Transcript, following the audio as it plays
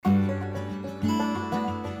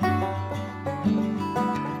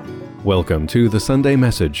Welcome to the Sunday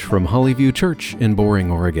message from Hollyview Church in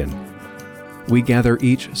Boring, Oregon. We gather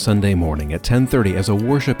each Sunday morning at 10:30 as a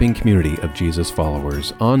worshiping community of Jesus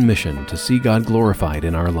followers on mission to see God glorified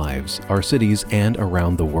in our lives, our cities, and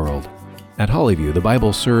around the world. At Hollyview, the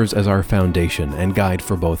Bible serves as our foundation and guide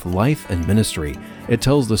for both life and ministry. It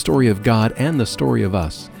tells the story of God and the story of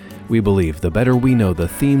us. We believe the better we know the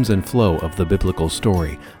themes and flow of the biblical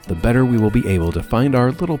story, the better we will be able to find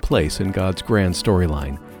our little place in God's grand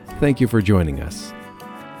storyline. Thank you for joining us.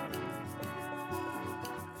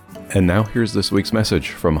 And now here's this week's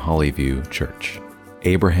message from Hollyview Church,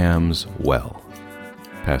 Abraham's Well.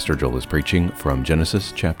 Pastor Joel is preaching from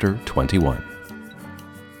Genesis chapter 21.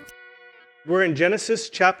 We're in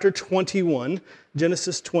Genesis chapter 21,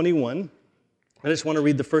 Genesis 21. I just want to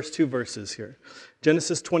read the first two verses here.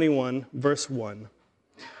 Genesis 21, verse 1.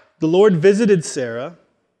 The Lord visited Sarah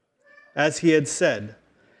as he had said,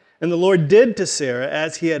 and the Lord did to Sarah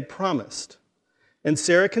as he had promised. And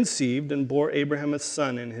Sarah conceived and bore Abraham a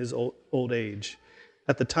son in his old age,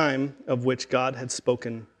 at the time of which God had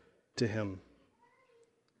spoken to him.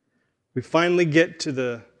 We finally get to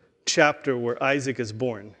the chapter where Isaac is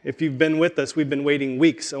born. If you've been with us, we've been waiting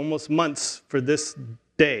weeks, almost months, for this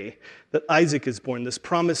day that Isaac is born, this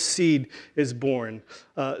promised seed is born.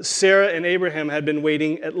 Sarah and Abraham had been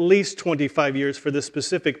waiting at least 25 years for this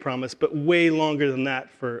specific promise, but way longer than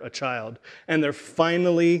that for a child. And they're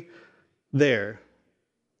finally there.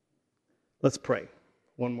 Let's pray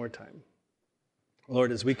one more time.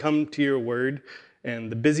 Lord, as we come to your word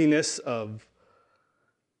and the busyness of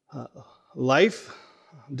life,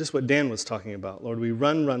 just what Dan was talking about, Lord, we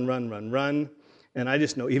run. And I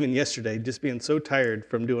just know even yesterday, just being so tired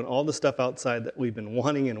from doing all the stuff outside that we've been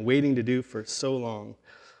wanting and waiting to do for so long.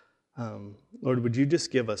 Lord, would you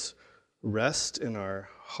just give us rest in our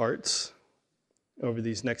hearts over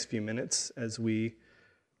these next few minutes as we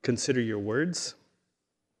consider your words,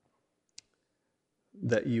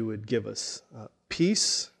 that you would give us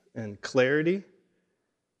peace and clarity,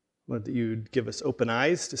 Lord, that you would give us open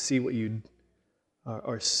eyes to see what you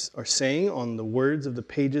are saying on the words of the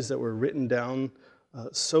pages that were written down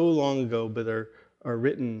so long ago, but are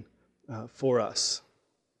written for us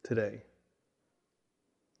today.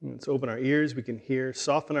 And let's open our ears, we can hear,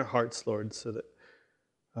 soften our hearts, Lord, so that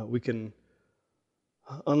we can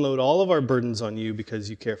unload all of our burdens on you because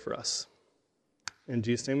you care for us. In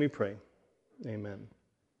Jesus' name we pray. Amen.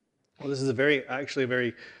 Well, this is a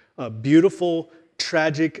very beautiful,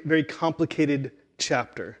 tragic, very complicated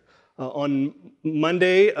chapter. On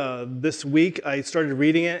Monday this week, I started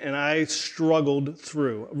reading it, and I struggled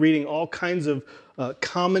through reading all kinds of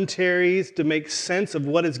commentaries to make sense of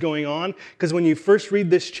what is going on. Because when you first read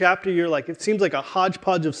this chapter, you're like, it seems like a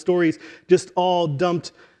hodgepodge of stories just all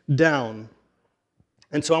dumped down.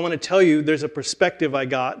 And so I want to tell you, there's a perspective I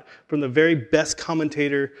got from the very best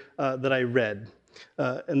commentator that I read.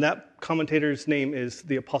 And that commentator's name is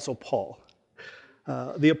the Apostle Paul.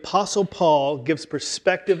 The Apostle Paul gives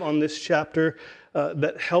perspective on this chapter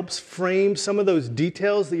that helps frame some of those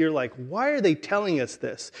details that you're like, why are they telling us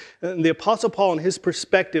this? And the Apostle Paul and his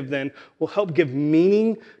perspective then will help give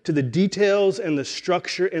meaning to the details and the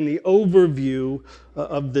structure and the overview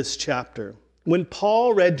of this chapter. When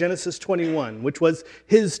Paul read Genesis 21, which was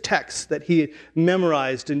his text that he had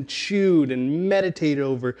memorized and chewed and meditated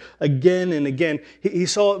over again and again, he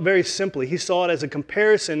saw it very simply. He saw it as a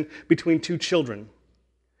comparison between two children.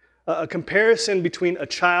 A comparison between a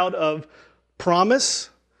child of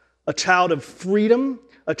promise, a child of freedom,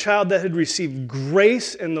 a child that had received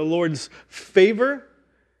grace and the Lord's favor,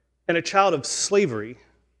 and a child of slavery.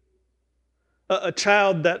 A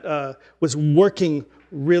child that was working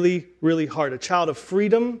really, really hard. A child of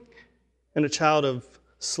freedom and a child of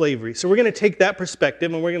slavery. So we're going to take that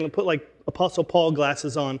perspective and we're going to put like Apostle Paul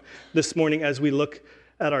glasses on this morning as we look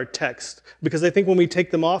at our text. Because I think when we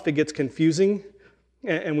take them off, it gets confusing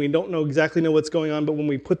and we don't exactly know what's going on. But when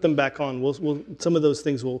we put them back on, some of those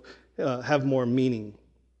things will have more meaning.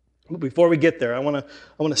 But before we get there, I want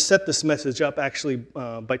to set this message up actually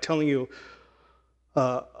by telling you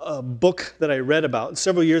a book that I read about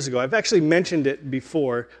several years ago. I've actually mentioned it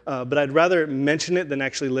before, but I'd rather mention it than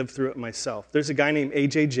actually live through it myself. There's a guy named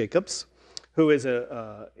A.J. Jacobs, who is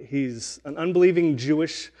he's an unbelieving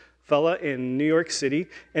Jewish fella in New York City,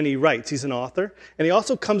 and he writes. He's an author, and he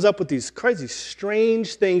also comes up with these crazy,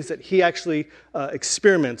 strange things that he actually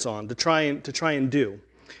experiments on to try and do.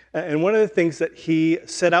 And one of the things that he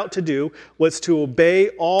set out to do was to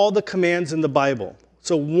obey all the commands in the Bible.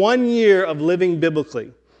 So 1 year of living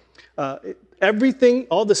biblically. Everything,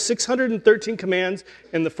 all the 613 commands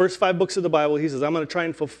in the first 5 books of the Bible, he says, I'm going to try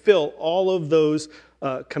and fulfill all of those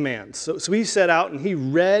commands. So he set out and he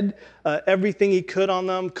read everything he could on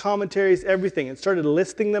them, commentaries, everything, and started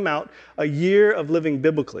listing them out, a year of living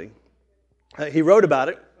biblically. He wrote about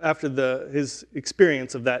it after his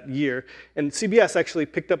experience of that year, and CBS actually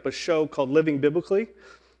picked up a show called Living Biblically.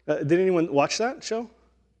 Did anyone watch that show?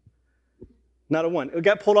 Not a one. It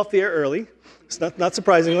got pulled off the air early, not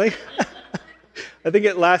surprisingly. I think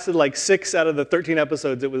it lasted like 6 out of the 13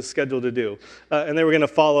 episodes it was scheduled to do. And they were going to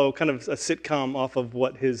follow kind of a sitcom off of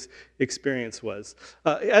what his experience was.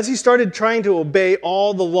 As he started trying to obey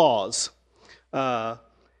all the laws,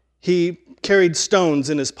 he carried stones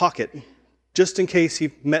in his pocket just in case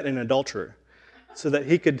he met an adulterer, so that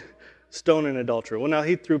he could stone an adulterer. Well, now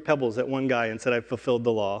he threw pebbles at one guy and said, I fulfilled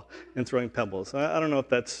the law in throwing pebbles. I don't know if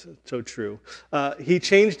that's so true. He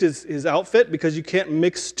changed his outfit because you can't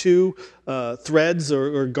mix two threads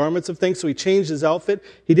or garments of things, so he changed his outfit.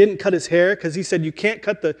 He didn't cut his hair because he said, you can't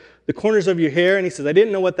cut the corners of your hair. And he says, I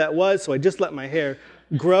didn't know what that was, so I just let my hair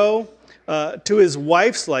grow. To his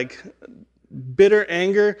wife's bitter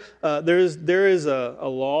anger, there is a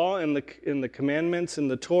law in the commandments in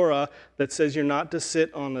the Torah that says you're not to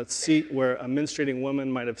sit on a seat where a menstruating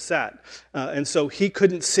woman might have sat. And so he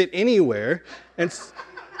couldn't sit anywhere,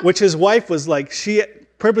 which his wife was like, she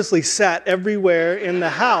purposely sat everywhere in the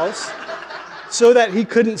house so that he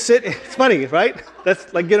couldn't sit. It's funny, right?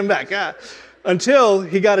 That's like, get him back. Yeah. Until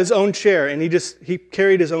he got his own chair, and he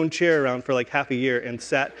carried his own chair around for like half a year and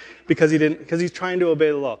sat because he's trying to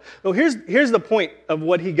obey the law. Well, here's the point of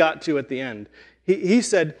what he got to at the end. He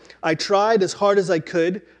said, I tried as hard as I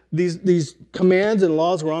could. These commands and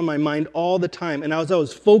laws were on my mind all the time, and as I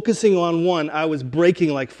was focusing on one, I was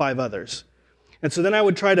breaking like 5 others. And so then I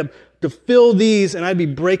would try to fill these, and I'd be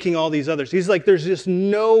breaking all these others. He's like,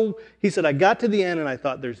 he said, I got to the end, and I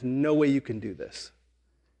thought, there's no way you can do this.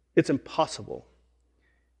 It's impossible.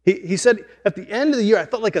 He said, at the end of the year, I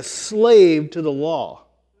felt like a slave to the law.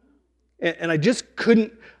 And I just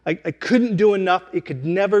couldn't do enough. It could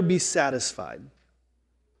never be satisfied.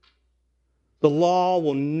 The law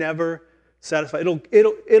will never satisfy.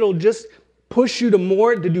 It'll just push you to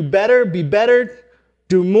more, to do better, be better,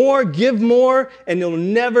 do more, give more, and you'll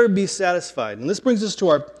never be satisfied. And this brings us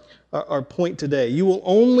to our point today. You will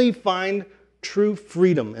only find true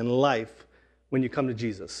freedom in life when you come to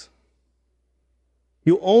Jesus.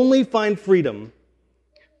 You only find freedom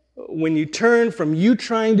when you turn from you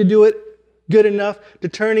trying to do it good enough to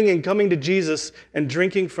turning and coming to Jesus and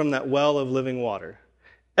drinking from that well of living water.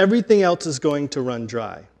 Everything else is going to run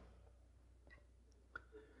dry.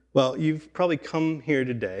 Well, you've probably come here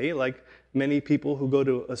today, like many people who go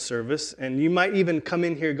to a service, and you might even come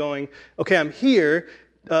in here going, okay, I'm here.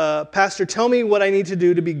 Pastor, tell me what I need to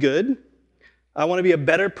do to be good. I want to be a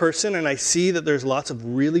better person, and I see that there's lots of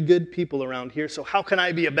really good people around here, so how can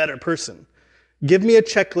I be a better person? Give me a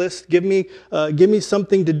checklist. Give me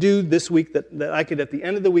something to do this week that I could, at the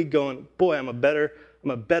end of the week, go, boy, I'm a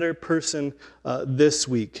better person this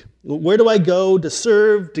week. Where do I go to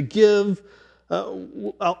serve, to give?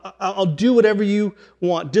 I'll do whatever you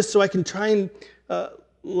want, just so I can try and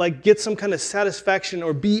get some kind of satisfaction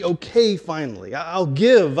or be okay finally. I'll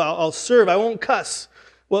give, I'll serve, I won't cuss.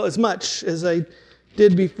 Well, as much as I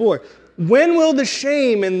did before. When will the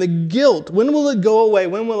shame and the guilt, when will it go away?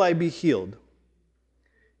 When will I be healed?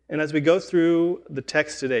 And as we go through the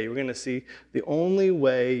text today, we're going to see the only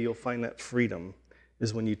way you'll find that freedom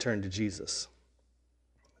is when you turn to Jesus.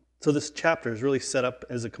 So this chapter is really set up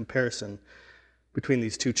as a comparison between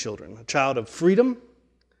these two children. A child of freedom,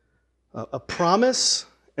 a promise,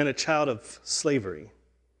 and a child of slavery.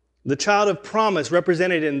 The child of promise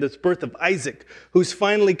represented in this birth of Isaac, who's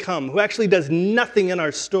finally come, who actually does nothing in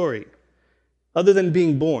our story other than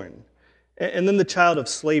being born. And then the child of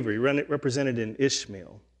slavery, represented in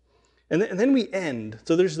Ishmael. And then we end,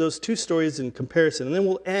 so there's those two stories in comparison, and then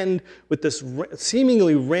we'll end with this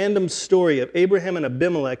seemingly random story of Abraham and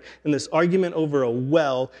Abimelech and this argument over a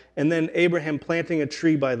well, and then Abraham planting a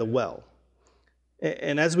tree by the well.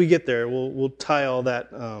 And as we get there, we'll tie all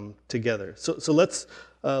that together. So let's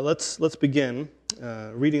begin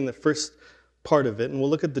reading the first part of it, and we'll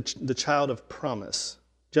look at the child of promise.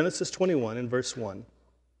 Genesis 21 in verse 1.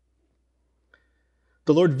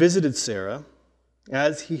 The Lord visited Sarah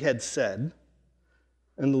as he had said,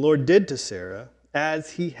 and the Lord did to Sarah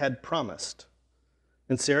as he had promised.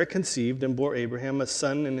 And Sarah conceived and bore Abraham a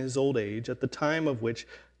son in his old age, at the time of which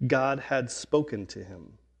God had spoken to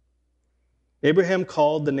him. Abraham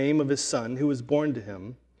called the name of his son who was born to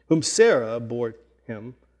him, whom Sarah bore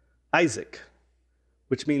him, Isaac,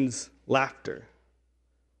 which means laughter.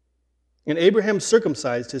 And Abraham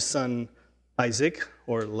circumcised his son Isaac,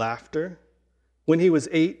 or laughter, when he was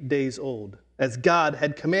 8 days old, as God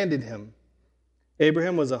had commanded him.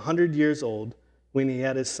 Abraham was 100 years old when he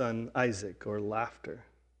had his son Isaac, or laughter,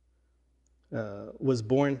 was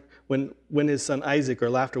born, when his son Isaac, or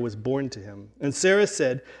laughter, was born to him. And Sarah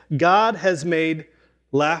said, God has made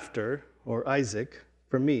laughter, or Isaac,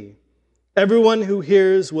 for me. Everyone who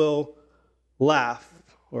hears will laugh,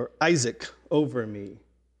 or Isaac, over me.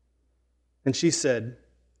 And she said,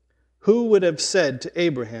 who would have said to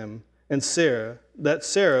Abraham and Sarah that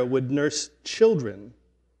Sarah would nurse children?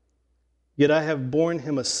 Yet I have borne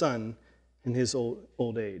him a son in his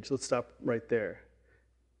old age. Let's stop right there.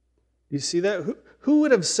 You see that? Who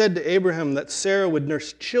would have said to Abraham that Sarah would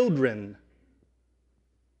nurse children?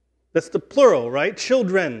 That's the plural, right?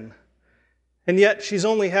 Children. And yet she's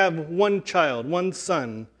only have one child, one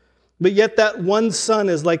son. But yet that one son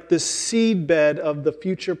is like the seedbed of the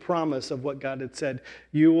future promise of what God had said.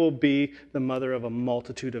 You will be the mother of a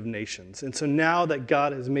multitude of nations. And so now that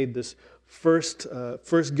God has made this first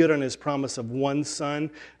good on his promise of one son,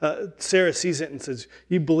 Sarah sees it and says,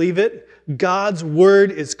 you believe it? God's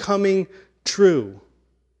word is coming true.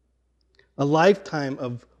 A lifetime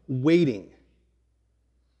of waiting,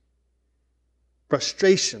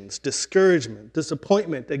 frustrations, discouragement,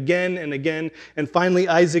 disappointment again and again. And finally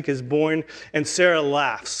Isaac is born and Sarah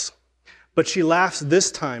laughs. But she laughs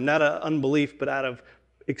this time, not out of unbelief, but out of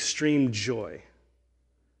extreme joy.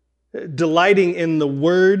 Delighting in the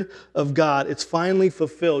word of God. It's finally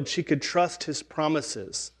fulfilled. She could trust his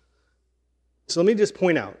promises. So let me just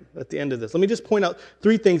point out at the end of this, let me just point out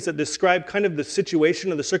three things that describe kind of the situation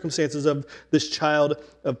or the circumstances of this child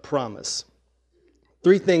of promise.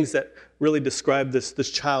 Three things that really describe this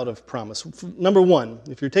child of promise. Number one,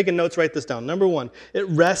 if you're taking notes, write this down. Number one, it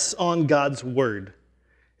rests on God's word.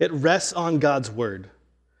 It rests on God's word.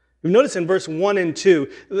 You've noticed in verse 1 and 2,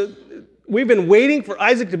 we've been waiting for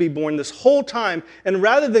Isaac to be born this whole time, and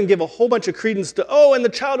rather than give a whole bunch of credence to, and the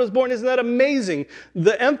child was born, isn't that amazing?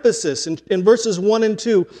 The emphasis in verses 1 and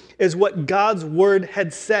 2 is what God's word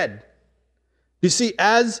had said. You see,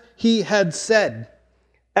 as he had said,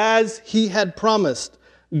 as he had promised,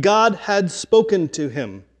 God had spoken to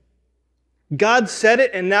him. God said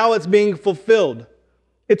it, and now it's being fulfilled.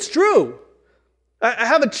 It's true. I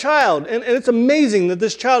have a child, and it's amazing that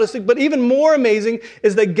this child is sick, but even more amazing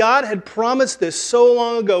is that God had promised this so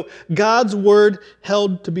long ago. God's word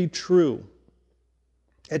held to be true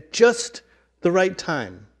at just the right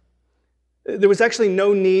time. There was actually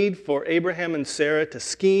no need for Abraham and Sarah to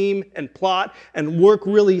scheme and plot and work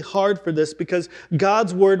really hard for this, because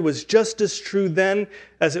God's word was just as true then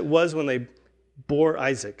as it was when they bore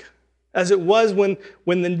Isaac, as it was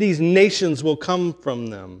when these nations will come from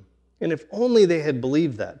them. And if only they had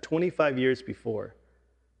believed that 25 years before.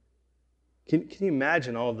 Can you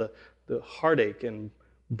imagine all the heartache and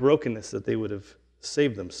brokenness that they would have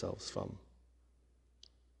saved themselves from?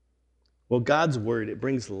 Well, God's word, it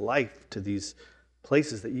brings life to these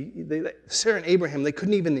places that Sarah and Abraham, they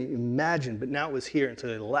couldn't even imagine, but now it was here, and so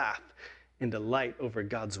they laugh and delight over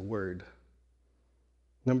God's word.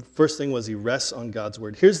 First thing was he rests on God's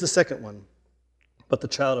word. Here's the second one. But the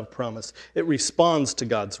child of promise, it responds to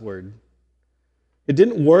God's word. It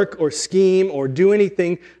didn't work or scheme or do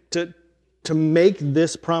anything to make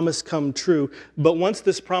this promise come true, but once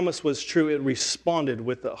this promise was true, it responded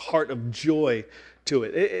with a heart of joy to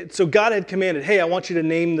it. So God had commanded, hey, I want you to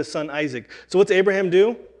name the son Isaac. So what's Abraham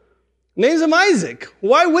do? Names him Isaac.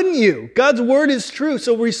 Why wouldn't you? God's word is true,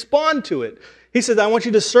 so respond to it. He says, I want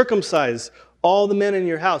you to circumcise all the men in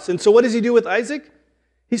your house. And so what does he do with Isaac?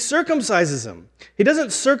 He circumcises him. He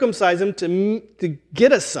doesn't circumcise him to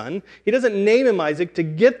get a son. He doesn't name him Isaac to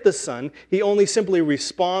get the son. He only simply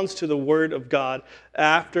responds to the word of God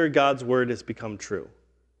after God's word has become true.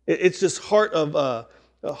 It's just a heart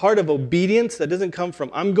of obedience that doesn't come from,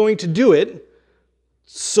 I'm going to do it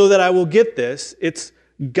so that I will get this. It's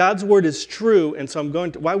God's word is true, and so I'm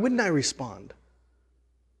going to. Why wouldn't I respond?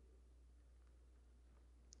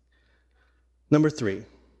 Number three.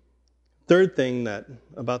 Third thing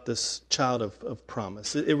about this child of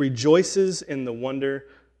promise, it rejoices in the wonder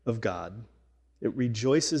of God. It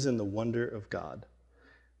rejoices in the wonder of God.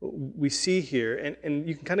 We see here, and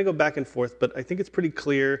you can kind of go back and forth, but I think it's pretty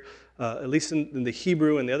clear, at least in the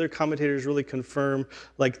Hebrew, and the other commentators really confirm,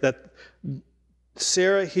 like that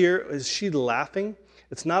Sarah here, is she laughing?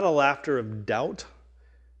 It's not a laughter of doubt.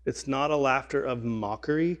 It's not a laughter of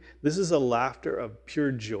mockery. This is a laughter of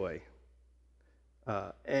pure joy.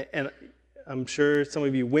 And I'm sure some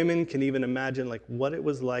of you women can even imagine like what it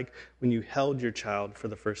was like when you held your child for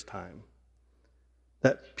the first time.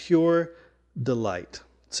 That pure delight.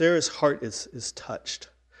 Sarah's heart is touched.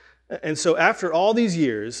 And so after all these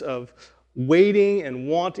years of waiting and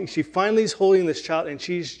wanting. She finally is holding this child, and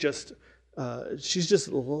she's just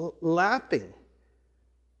laughing.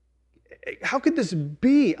 How could this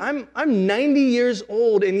be? I'm 90 years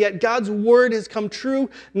old, and yet God's word has come true,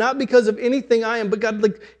 not because of anything I am, but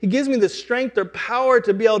God, He gives me the strength or power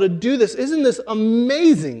to be able to do this. Isn't this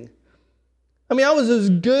amazing? I mean, I was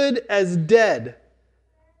as good as dead,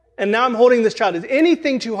 and now I'm holding this child. Is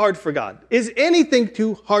anything too hard for God? Is anything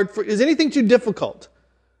too difficult?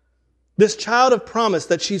 This child of promise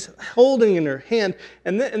that she's holding in her hand,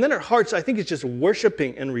 and then her heart, I think, is just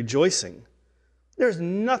worshiping and rejoicing. There's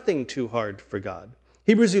nothing too hard for God.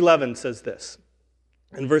 Hebrews 11 says this,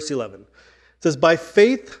 in verse 11. It says, by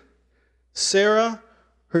faith, Sarah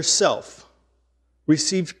herself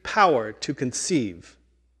received power to conceive,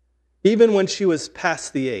 even when she was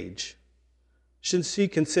past the age, since she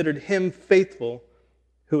considered him faithful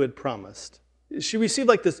who had promised. She received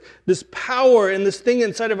like this power and this thing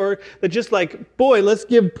inside of her that just like, boy, let's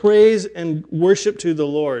give praise and worship to the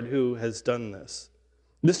Lord who has done this.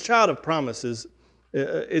 This child of promise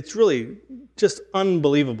it's really just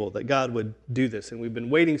unbelievable that God would do this. And we've been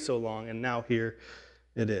waiting so long, and now here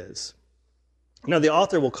it is. Now, the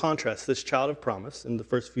author will contrast this child of promise in the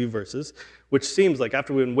first few verses, which seems like,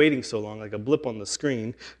 after we've been waiting so long, like a blip on the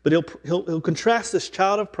screen. But he'll contrast this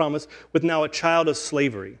child of promise with now a child of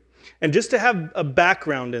slavery. And just to have a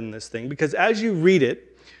background in this thing, because as you read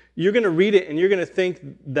it, you're going to read it and you're going to think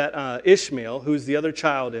that Ishmael, who's the other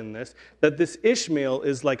child in this, that this Ishmael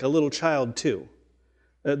is like a little child too.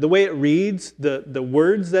 The way it reads, the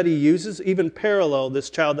words that he uses, even parallel this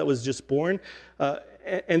child that was just born.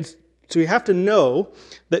 And so you have to know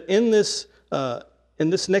that in this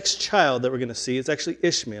next child that we're going to see, it's actually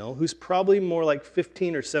Ishmael, who's probably more like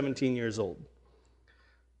 15 or 17 years old.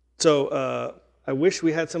 So I wish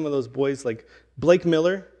we had some of those boys like Blake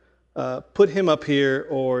Miller, put him up here,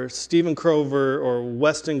 or Stephen Crover, or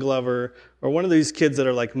Weston Glover, or one of these kids that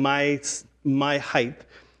are like my height.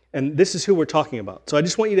 And this is who we're talking about. So I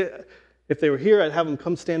just want you to, if they were here, I'd have them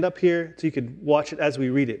come stand up here so you could watch it as we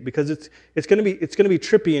read it, because it's going to be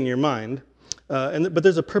trippy in your mind, but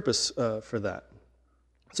there's a purpose for that.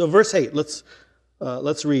 So verse 8, let's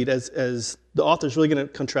read as the author's really going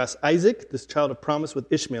to contrast Isaac, this child of promise,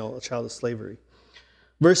 with Ishmael, a child of slavery.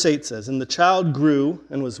 Verse 8 says, and the child grew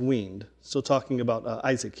and was weaned. Still talking about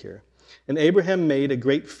Isaac here. And Abraham made a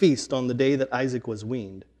great feast on the day that Isaac was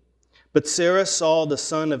weaned. But Sarah saw the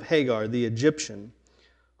son of Hagar, the Egyptian,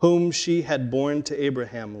 whom she had borne to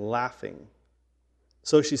Abraham, laughing.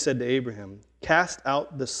 So she said to Abraham, cast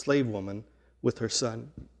out the slave woman with her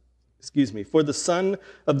son. For the son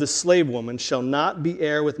of the slave woman shall not be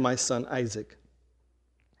heir with my son Isaac.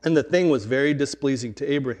 And the thing was very displeasing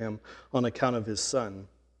to Abraham on account of his son.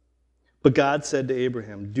 But God said to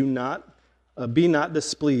Abraham, be not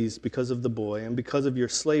displeased because of the boy and because of your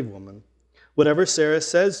slave woman. Whatever Sarah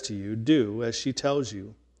says to you, do as she tells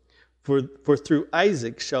you. For through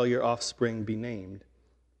Isaac shall your offspring be named.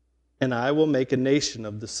 And I will make a nation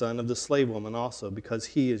of the son of the slave woman also, because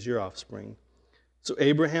he is your offspring. So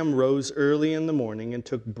Abraham rose early in the morning and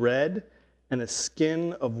took bread and a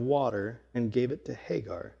skin of water and gave it to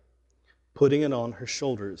Hagar, putting it on her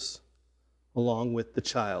shoulders, along with the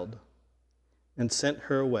child, and sent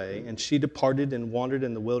her away. And she departed and wandered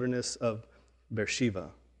in the wilderness of Beersheba.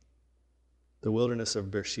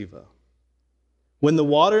 When the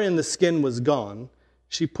water in the skin was gone,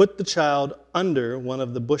 she put the child under one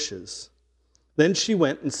of the bushes. Then she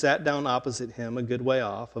went and sat down opposite him a good way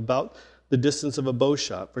off, about the distance of a bow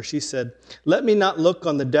shot, for she said, let me not look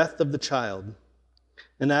on the death of the child.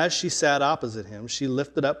 And as she sat opposite him, she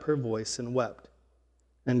lifted up her voice and wept.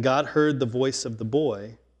 And God heard the voice of the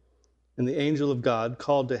boy, and the angel of God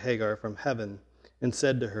called to Hagar from heaven and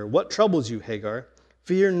said to her, what troubles you, Hagar?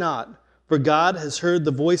 Fear not, for God has heard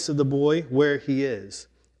the voice of the boy where he is.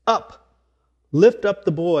 Up, lift up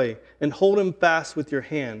the boy, and hold him fast with your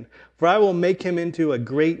hand, for I will make him into a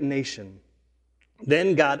great nation.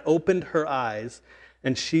 Then God opened her eyes,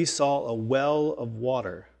 and she saw a well of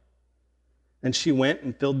water. And she went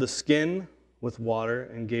and filled the skin with water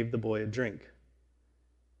and gave the boy a drink.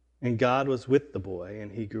 And God was with the boy,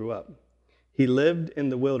 and he grew up. He lived in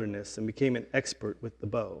the wilderness and became an expert with the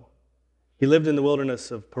bow. He lived in the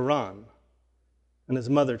wilderness of Paran, and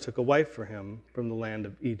his mother took a wife for him from the land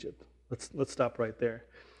of Egypt. Let's stop right there.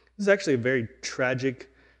 This is actually a very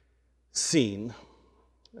tragic scene.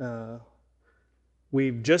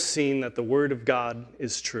 We've just seen that the word of God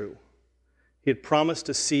is true. He had promised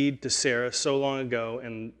a seed to Sarah so long ago,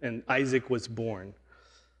 and Isaac was born.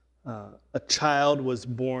 A child was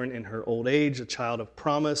born in her old age, a child of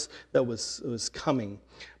promise that was coming.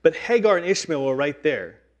 But Hagar and Ishmael were right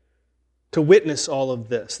there. to witness all of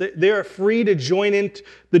this. They are free to join in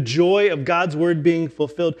the joy of God's word being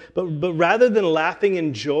fulfilled. But rather than laughing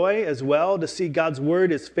in joy as well, to see God's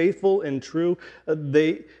word is faithful and true,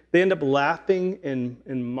 they end up laughing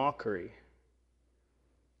in mockery.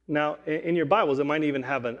 Now, in your Bibles, it might even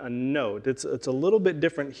have a note. It's a little bit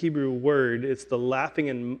different Hebrew word. It's the laughing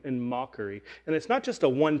in mockery. And it's not just a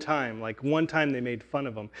one time, like one time they made fun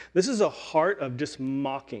of them. This is a heart of just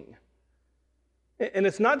mocking. And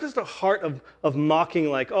it's not just a heart of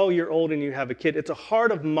mocking like, oh, you're old and you have a kid. It's a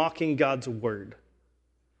heart of mocking God's word.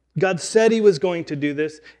 God said he was going to do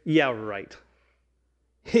this. Yeah, right.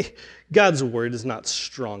 God's word is not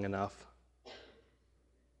strong enough.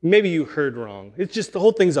 Maybe you heard wrong. It's just the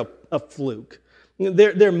whole thing's a fluke.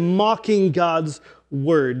 They're mocking God's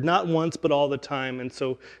word, not once, but all the time. And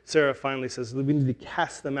so Sarah finally says, we need to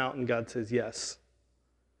cast them out. And God says, yes.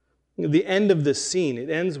 The end of this scene, it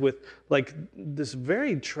ends with like this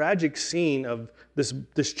very tragic scene of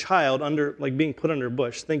this child under, like being put under a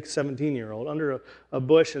bush. Think 17-year-old under a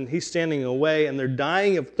bush, and he's standing away, and they're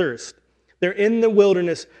dying of thirst. They're in the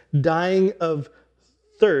wilderness dying of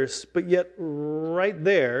thirst, but yet right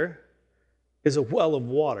there is a well of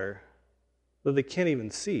water that they can't even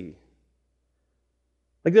see.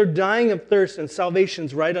 Like they're dying of thirst, and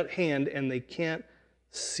salvation's right at hand, and they can't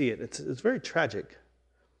see it. It's very tragic.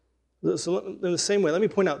 So in the same way, let me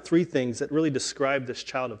point out three things that really describe this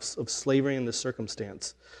child of slavery in this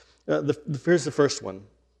circumstance. Here's the first one.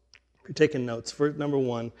 If you're taking notes, number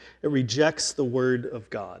one, it rejects the word of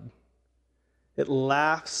God. It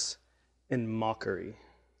laughs in mockery.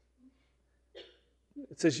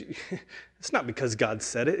 It says, it's not because God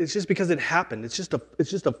said it, it's just because it happened. It's just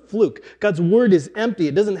a fluke. God's word is empty.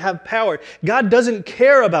 It doesn't have power. God doesn't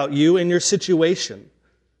care about you and your situation.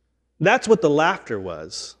 That's what the laughter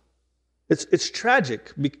was. It's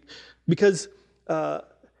tragic because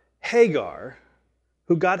Hagar,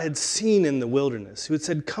 who God had seen in the wilderness, who had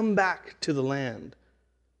said, come back to the land,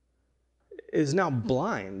 is now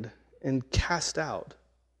blind and cast out.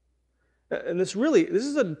 And this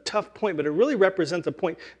is a tough point, but it really represents a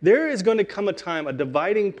point. There is going to come a time, a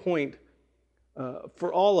dividing point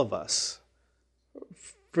for all of us,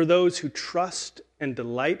 for those who trust and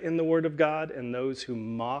delight in the Word of God and those who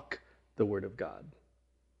mock the Word of God.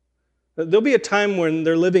 There'll be a time when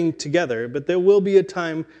they're living together, but there will be a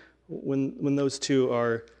time when those two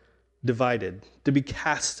are divided, to be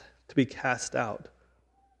cast out.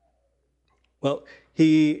 Well,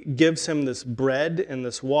 he gives him this bread and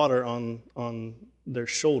this water on their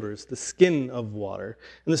shoulders, the skin of water.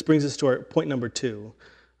 And this brings us to our point number two,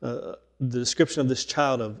 the description of this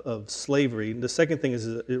child of slavery. The second thing is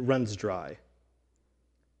it runs dry.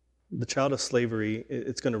 The child of slavery,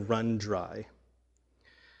 it's going to run dry.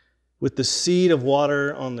 With the seed of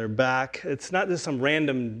water on their back, it's not just some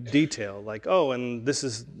random detail like, oh, and this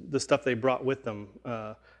is the stuff they brought with them.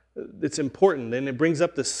 It's important, and it brings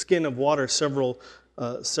up the skin of water several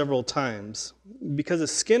times, because a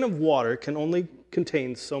skin of water can only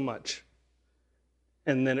contain so much,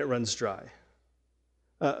 and then it runs dry.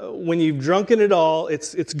 When you've drunken it all,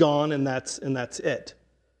 it's gone, and that's it.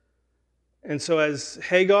 And so as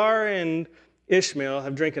Hagar and Ishmael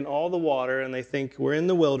have drinking all the water, and they think we're in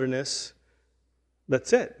the wilderness,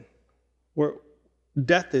 that's it.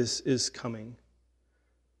 Death is coming.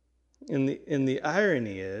 And the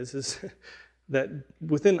irony is that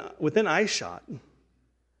within eyeshot,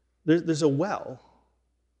 there's a well.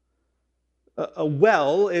 A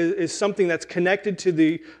well is something that's connected to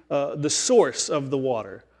the source of the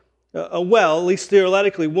water. A well, at least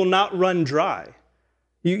theoretically, will not run dry.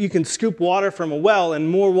 You can scoop water from a well and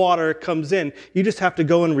more water comes in. You just have to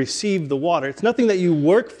go and receive the water. It's nothing that you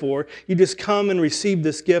work for. You just come and receive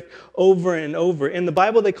this gift over and over. In the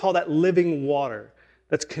Bible, they call that living water.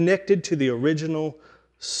 That's connected to the original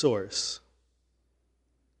source.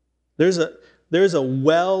 There's a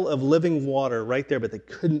well of living water right there, but they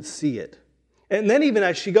couldn't see it. And then even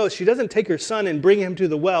as she goes, she doesn't take her son and bring him to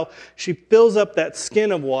the well. She fills up that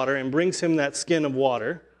skin of water and brings him that skin of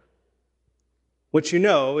water, which you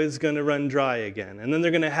know is going to run dry again. And then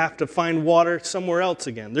they're going to have to find water somewhere else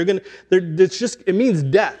again. It means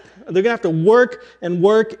death. They're going to have to work and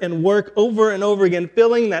work and work over and over again,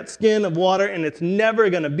 filling that skin of water, and it's never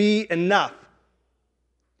going to be enough.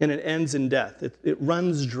 And it ends in death. It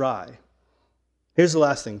runs dry. Here's the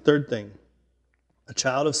last thing, third thing. A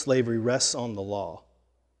child of slavery rests on the law.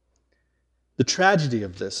 The tragedy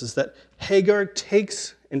of this is that Hagar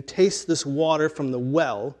takes and tastes this water from the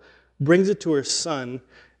well, brings it to her son,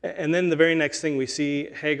 and then the very next thing we see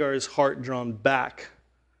Hagar's heart drawn back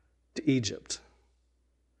to Egypt.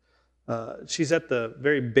 She's at the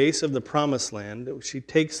very base of the promised land. She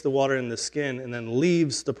takes the water in the skin and then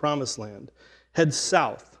leaves the promised land, heads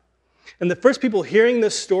south. And the first people hearing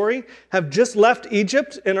this story have just left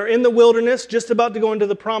Egypt and are in the wilderness, just about to go into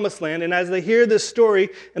the promised land. And as they hear this story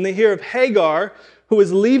and they hear of Hagar, who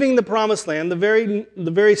is leaving the promised land,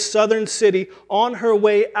 the very southern city, on her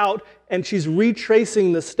way out, and she's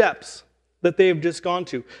retracing the steps that they have just gone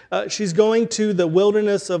to. She's going to the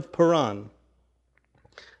wilderness of Paran.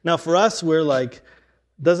 Now, for us, we're like,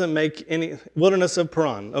 doesn't make any, wilderness of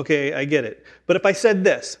Paran. Okay, I get it. But if I said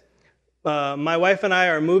this, my wife and I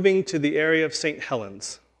are moving to the area of St.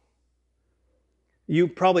 Helens. You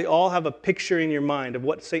probably all have a picture in your mind of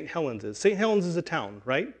what St. Helens is. St. Helens is a town,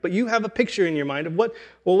 right? But you have a picture in your mind of what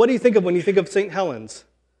do you think of when you think of St. Helens?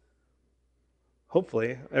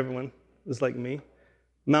 Hopefully, everyone is like me.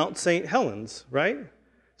 Mount St. Helens, right?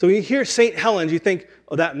 So when you hear St. Helens, you think,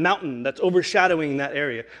 oh, that mountain that's overshadowing that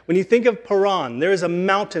area. When you think of Paran, there is a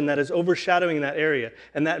mountain that is overshadowing that area,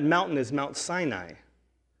 and that mountain is Mount Sinai.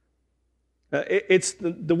 It's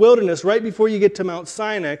the wilderness right before you get to Mount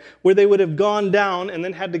Sinai, where they would have gone down and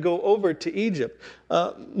then had to go over to Egypt.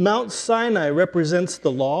 Mount Sinai represents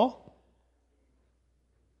the law.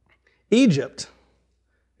 Egypt,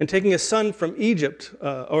 and taking a son from Egypt,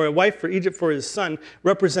 or a wife for Egypt for his son,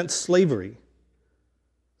 represents slavery.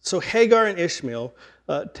 So Hagar and Ishmael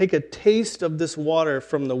take a taste of this water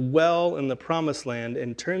from the well in the promised land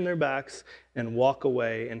and turn their backs and walk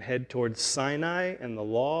away and head towards Sinai and the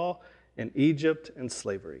law and Egypt and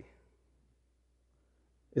slavery.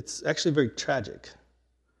 It's actually very tragic.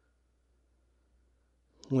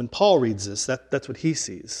 When Paul reads this, that's what he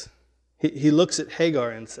sees. He looks at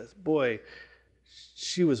Hagar and says, boy,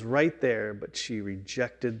 she was right there, but she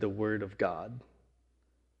rejected the word of God.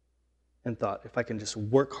 And thought, if I can just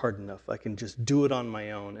work hard enough, I can just do it on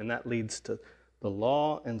my own. And that leads to the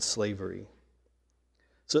law and slavery.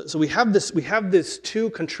 So we have this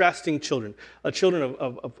two contrasting children, a child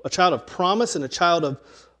of promise and a child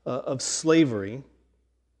of slavery.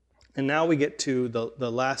 And now we get to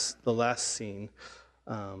the last scene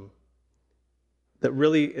that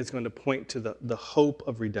really is going to point to the hope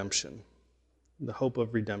of redemption. The hope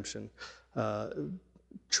of redemption.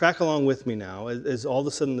 Track along with me now, as all of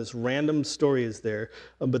a sudden this random story is there,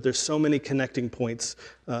 but there's so many connecting points,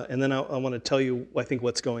 and then I want to tell you, I think,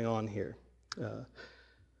 what's going on here.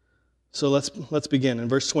 So let's begin in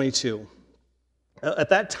verse 22. At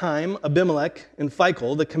that time, Abimelech and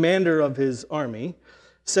Phicol, the commander of his army,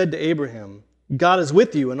 said to Abraham, God is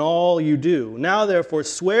with you in all you do. Now therefore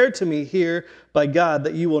swear to me here by God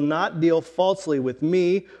that you will not deal falsely with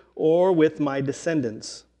me or with my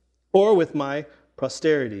descendants or with my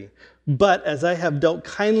posterity. But as I have dealt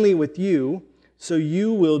kindly with you, so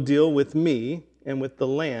you will deal with me and with the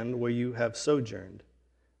land where you have sojourned.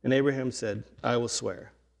 And Abraham said, I will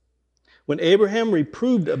swear. When Abraham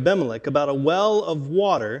reproved Abimelech about a well of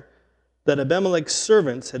water that Abimelech's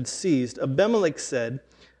servants had seized, Abimelech said,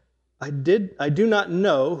 I do not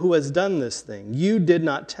know who has done this thing. You did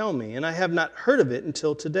not tell me, and I have not heard of it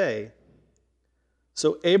until today.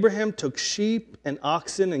 So Abraham took sheep and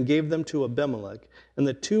oxen and gave them to Abimelech, and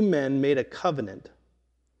the two men made a covenant.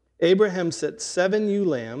 Abraham set 7 ewe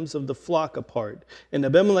lambs of the flock apart, and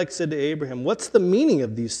Abimelech said to Abraham, what's the meaning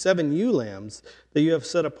of these 7 ewe lambs that you have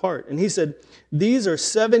set apart? And he said, these are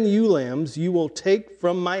 7 ewe lambs you will take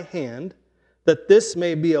from my hand, that this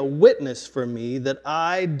may be a witness for me that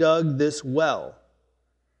I dug this well.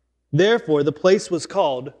 Therefore the place was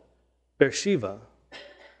called Beersheba,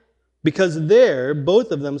 because there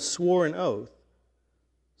both of them swore an oath.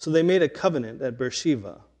 So they made a covenant at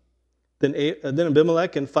Beersheba. Then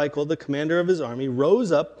Abimelech and Phicol, the commander of his army,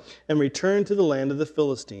 rose up and returned to the land of the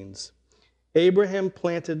Philistines. Abraham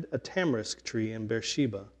planted a tamarisk tree in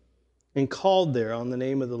Beersheba and called there on the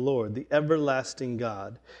name of the Lord, the everlasting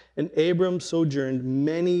God. And Abram sojourned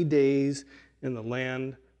many days in the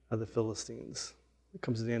land of the Philistines. It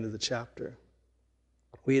comes to the end of the chapter.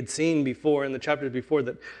 We had seen before, in the chapters before,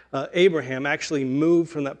 that Abraham actually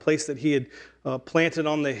moved from that place that he had planted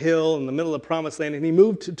on the hill in the middle of the promised land, and he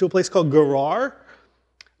moved to a place called Gerar,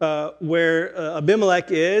 where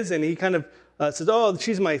Abimelech is, and he kind of says, oh,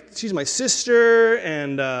 she's my sister,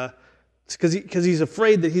 and because he's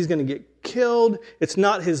afraid that he's going to get killed. It's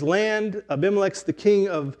not his land. Abimelech's the king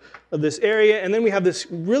of this area. And then we have this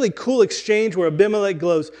really cool exchange where Abimelech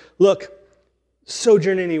goes, look,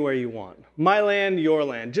 sojourn anywhere you want. My land, your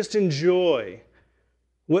land. Just enjoy.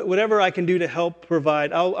 Whatever I can do to help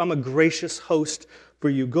provide, I'm a gracious host for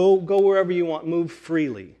you. Go wherever you want. Move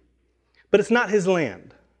freely. But it's not his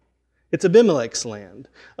land. It's Abimelech's land.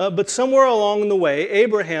 But somewhere along the way,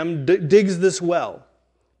 Abraham digs this well.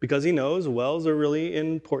 because he knows wells are really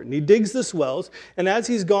important. He digs this wells, and as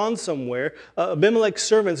he's gone somewhere, Abimelech's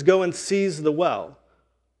servants go and seize the well,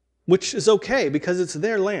 which is okay because it's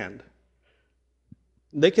their land.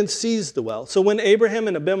 They can seize the well. So when Abraham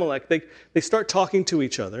and Abimelech, they start talking to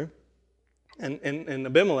each other, and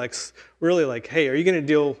Abimelech's really like, hey, are you going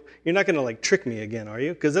to you're not going to like trick me again, are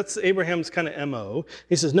you? Because that's Abraham's kind of MO.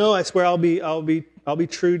 He says, no, I swear I'll be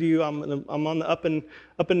true to you. I'm on the up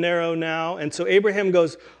and narrow now. And so Abraham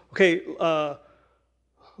goes, okay,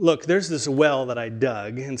 look, there's this well that I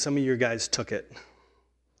dug, and some of your guys took it.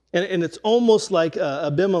 And it's almost like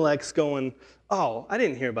Abimelech's going, oh, I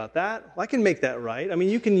didn't hear about that. Well, I can make that right. I mean,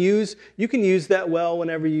 you can use that well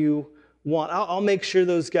whenever you want. I'll make sure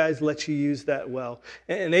those guys let you use that well.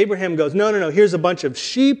 And Abraham goes, no, here's a bunch of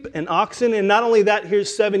sheep and oxen, and not only that,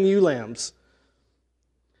 here's 7 ewe lambs.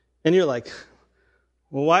 And you're like,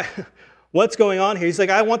 well, why? What's going on here? He's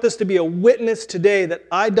like, I want this to be a witness today that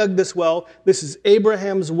I dug this well. This is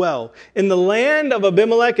Abraham's well. In the land of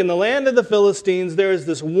Abimelech, in the land of the Philistines, there is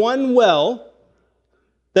this one well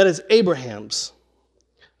that is Abraham's.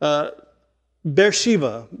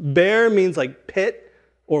 Beersheba. Bear means like pit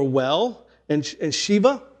or well, and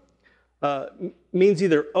Shiva means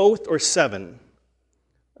either oath or 7.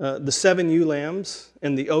 The 7 ewe lambs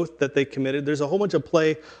and the oath that they committed. There's a whole bunch of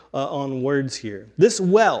play on words here. This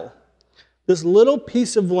well, this little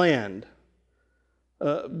piece of land,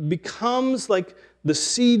 becomes like the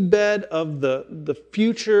seedbed of the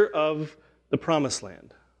future of the promised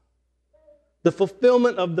land. The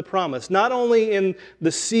fulfillment of the promise, not only in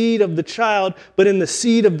the seed of the child, but in the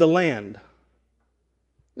seed of the land.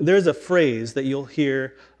 There's a phrase that you'll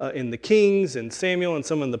hear in the Kings and Samuel and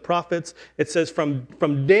some of the prophets. It says, from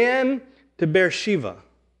Dan to Beersheba.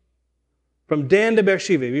 From Dan to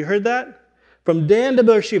Beersheba. Have you heard that? From Dan to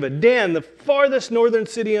Beersheba. Dan, the farthest northern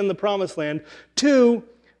city in the promised land, to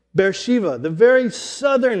Beersheba, the very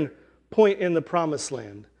southern point in the promised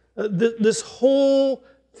land. This whole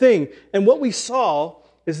thing. And what we saw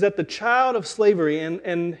is that the child of slavery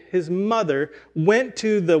and his mother went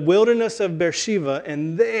to the wilderness of Beersheba,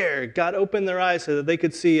 and there God opened their eyes so that they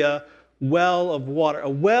could see a well of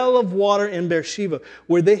water in Beersheba,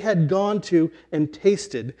 where they had gone to and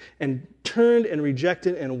tasted and turned and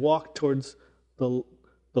rejected and walked towards the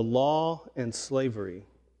law and slavery.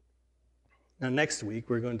 Now next week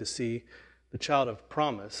we're going to see the child of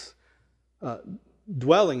promise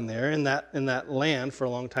dwelling there in that land for a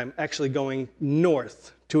long time, actually going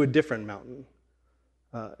north to a different mountain.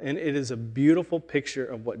 And it is a beautiful picture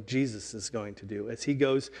of what Jesus is going to do as he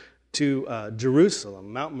goes to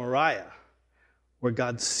Jerusalem, Mount Moriah, where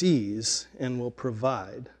God sees and will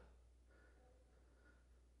provide.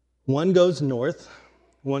 One goes north,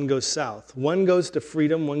 one goes south. One goes to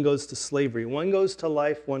freedom, one goes to slavery. One goes to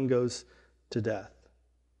life, one goes to death.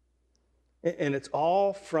 And it's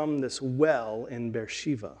all from this well in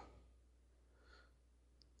Beersheba.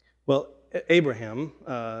 Well, Abraham,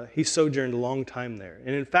 he sojourned a long time there.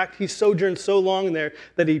 And in fact, he sojourned so long there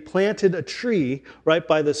that he planted a tree right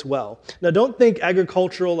by this well. Now, don't think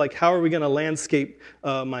agricultural, like how are we going to landscape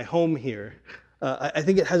my home here? I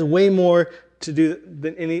think it has way more to do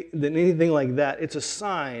than anything like that. It's a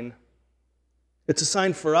sign. It's a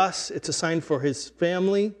sign for us. It's a sign for his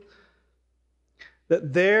family.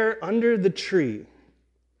 That there under the tree,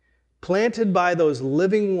 planted by those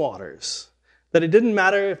living waters, that it didn't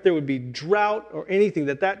matter if there would be drought or anything,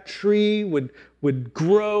 that tree would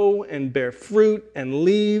grow and bear fruit and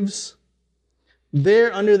leaves.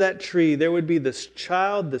 There under that tree, there would be this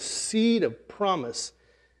child, the seed of promise,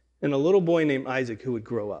 and a little boy named Isaac who would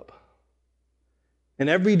grow up. And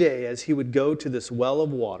every day as he would go to this well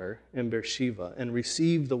of water in Beersheba and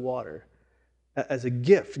receive the water, as a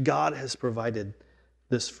gift, God has provided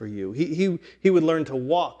this for you. He would learn to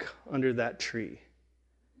walk under that tree.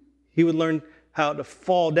 He would learn how to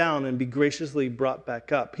fall down and be graciously brought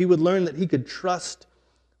back up. He would learn that he could trust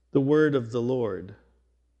the word of the Lord.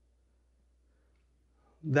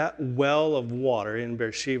 That well of water in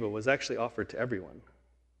Beersheba was actually offered to everyone.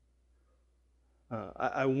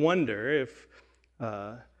 I wonder if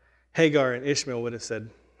Hagar and Ishmael would have said,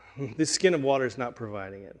 the skin of water is not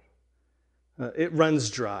providing it. It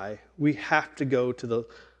runs dry. We have to go to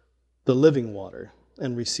the living water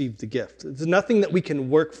and receive the gift. It's nothing that we can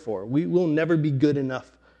work for. We will never be good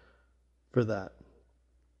enough for that.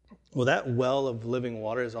 Well, that well of living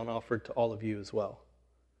water is on offer to all of you as well.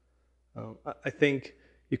 I think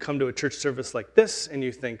you come to a church service like this and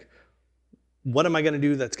you think, what am I going to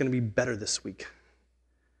do that's going to be better this week?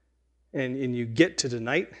 And you get to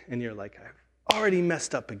tonight and you're like, I've already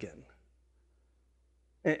messed up again.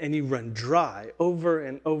 and you run dry over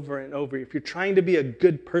and over and over. If you're trying to be a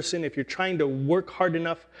good person, if you're trying to work hard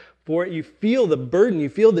enough for it, you feel the burden, you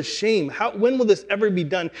feel the shame. When will this ever be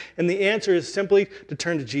done? And the answer is simply to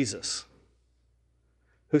turn to Jesus,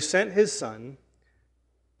 who sent his Son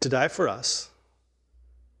to die for us,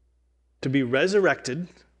 to be resurrected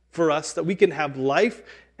for us, that we can have life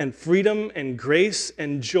and freedom and grace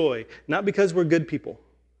and joy, not because we're good people,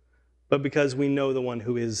 but because we know the one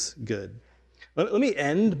who is good. Let me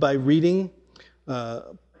end by reading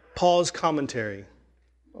Paul's commentary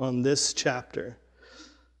on this chapter.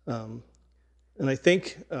 And I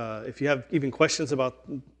think if you have even questions about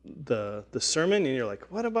the sermon and you're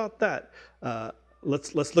like, what about that?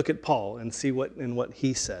 Let's look at Paul and see what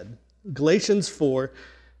he said. Galatians 4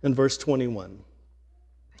 and verse 21.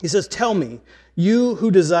 He says, "Tell me, you who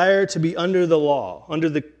desire to be under the law, under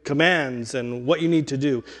the commands and what you need to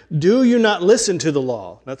do you not listen to the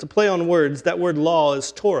law?" That's a play on words. That word law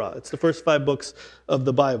is Torah. It's the first 5 books of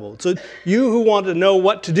the Bible. So you who want to know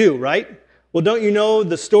what to do, right? Well, don't you know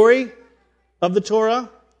the story of the Torah?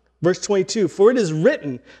 Verse 22, "For it is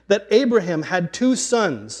written that Abraham had 2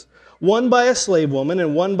 sons, one by a slave woman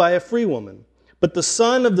and one by a free woman. But the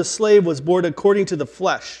son of the slave was born according to the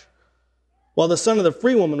flesh, while the son of the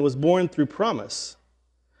free woman was born through promise.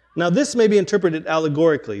 Now this may be interpreted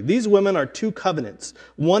allegorically. These women are 2 covenants.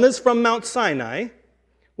 One is from Mount Sinai."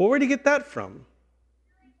 Well, where did he get that from?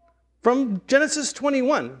 From Genesis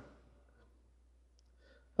 21.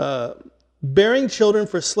 Bearing children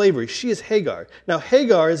for slavery. She is Hagar. Now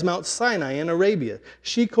Hagar is Mount Sinai in Arabia.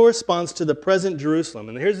 She corresponds to the present Jerusalem.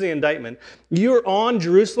 And here's the indictment. You're on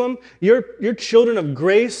Jerusalem. You're children of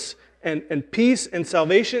grace and peace and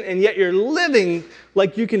salvation, and yet you're living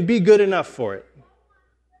like you can be good enough for it.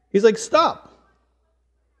 He's like, stop.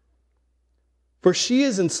 "For she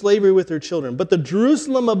is in slavery with her children. But the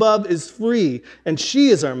Jerusalem above is free, and she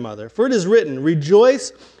is our mother. For it is written,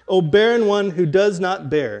 'Rejoice, O barren one who does not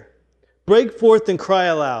bear. Break forth and cry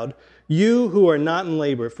aloud, you who are not in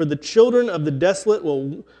labor. For the children of the desolate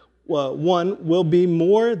one will be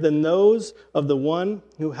more than those of the one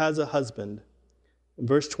who has a husband.'"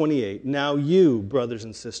 Verse 28, "Now you, brothers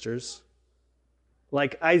and sisters,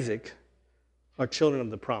 like Isaac, are children of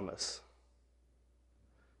the promise."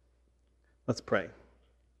 Let's pray.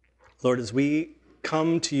 Lord, as we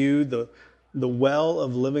come to you, the well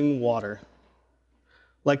of living water,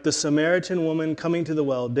 like the Samaritan woman coming to the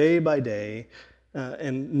well day by day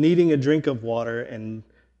and needing a drink of water, and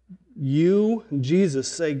you, Jesus,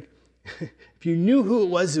 say, if you knew who it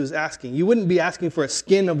was who was asking, you wouldn't be asking for a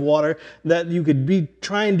skin of water that you could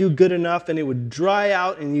try and do good enough and it would dry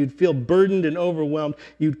out and you'd feel burdened and overwhelmed.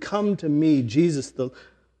 You'd come to me, Jesus,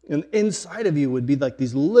 and inside of you would be like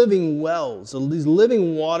these living wells, these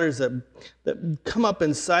living waters that come up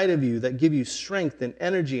inside of you that give you strength and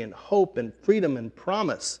energy and hope and freedom and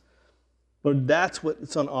promise. Lord, that's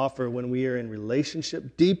what's on offer when we are in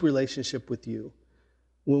relationship, deep relationship with you.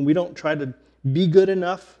 When we don't try to be good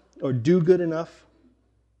enough or do good enough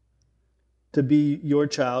to be your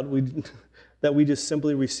child, that we just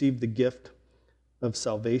simply receive the gift of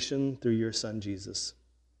salvation through your Son, Jesus.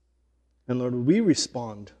 And Lord, we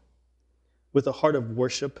respond with a heart of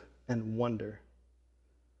worship and wonder,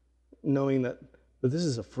 knowing that this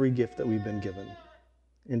is a free gift that we've been given.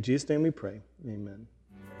 In Jesus' name we pray, amen.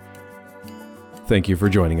 Thank you for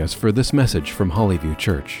joining us for this message from Hollyview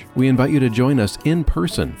Church. We invite you to join us in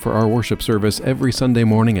person for our worship service every Sunday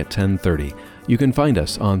morning at 10:30. You can find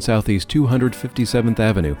us on Southeast 257th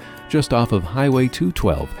Avenue, just off of Highway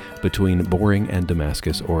 212 between Boring and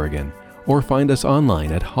Damascus, Oregon. Or find us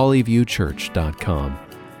online at hollyviewchurch.com.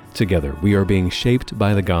 Together, we are being shaped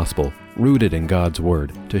by the gospel, rooted in God's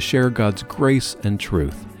Word, to share God's grace and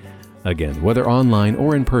truth. Again, whether online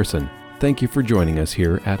or in person, thank you for joining us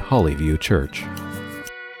here at Hollyview Church.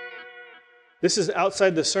 This is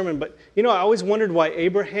outside the sermon, but I always wondered why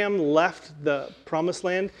Abraham left the promised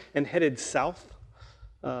land and headed south.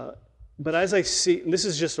 But as I see, and this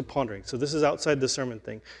is just a pondering, so this is outside the sermon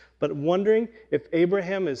thing, but wondering if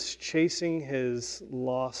Abraham is chasing his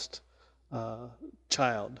lost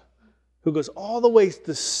child, who goes all the way to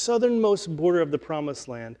the southernmost border of the promised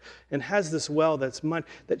land and has this well that's mine,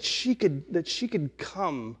 that she could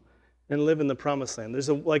come and live in the promised land. There's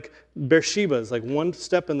like Beersheba is like one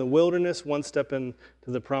step in the wilderness, one step into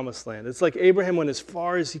the promised land. It's like Abraham went as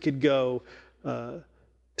far as he could go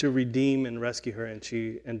to redeem and rescue her, and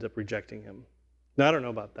she ended up rejecting him. Now, I don't know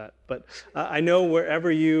about that, but I know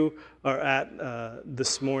wherever you are at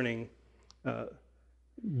this morning,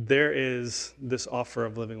 there is this offer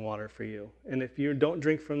of living water for you. And if you don't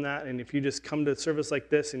drink from that, and if you just come to a service like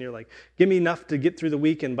this and you're like, give me enough to get through the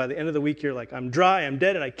week, and by the end of the week you're like, I'm dry, I'm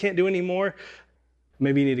dead, and I can't do any more,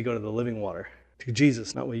 maybe you need to go to the living water, to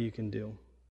Jesus, not what you can do.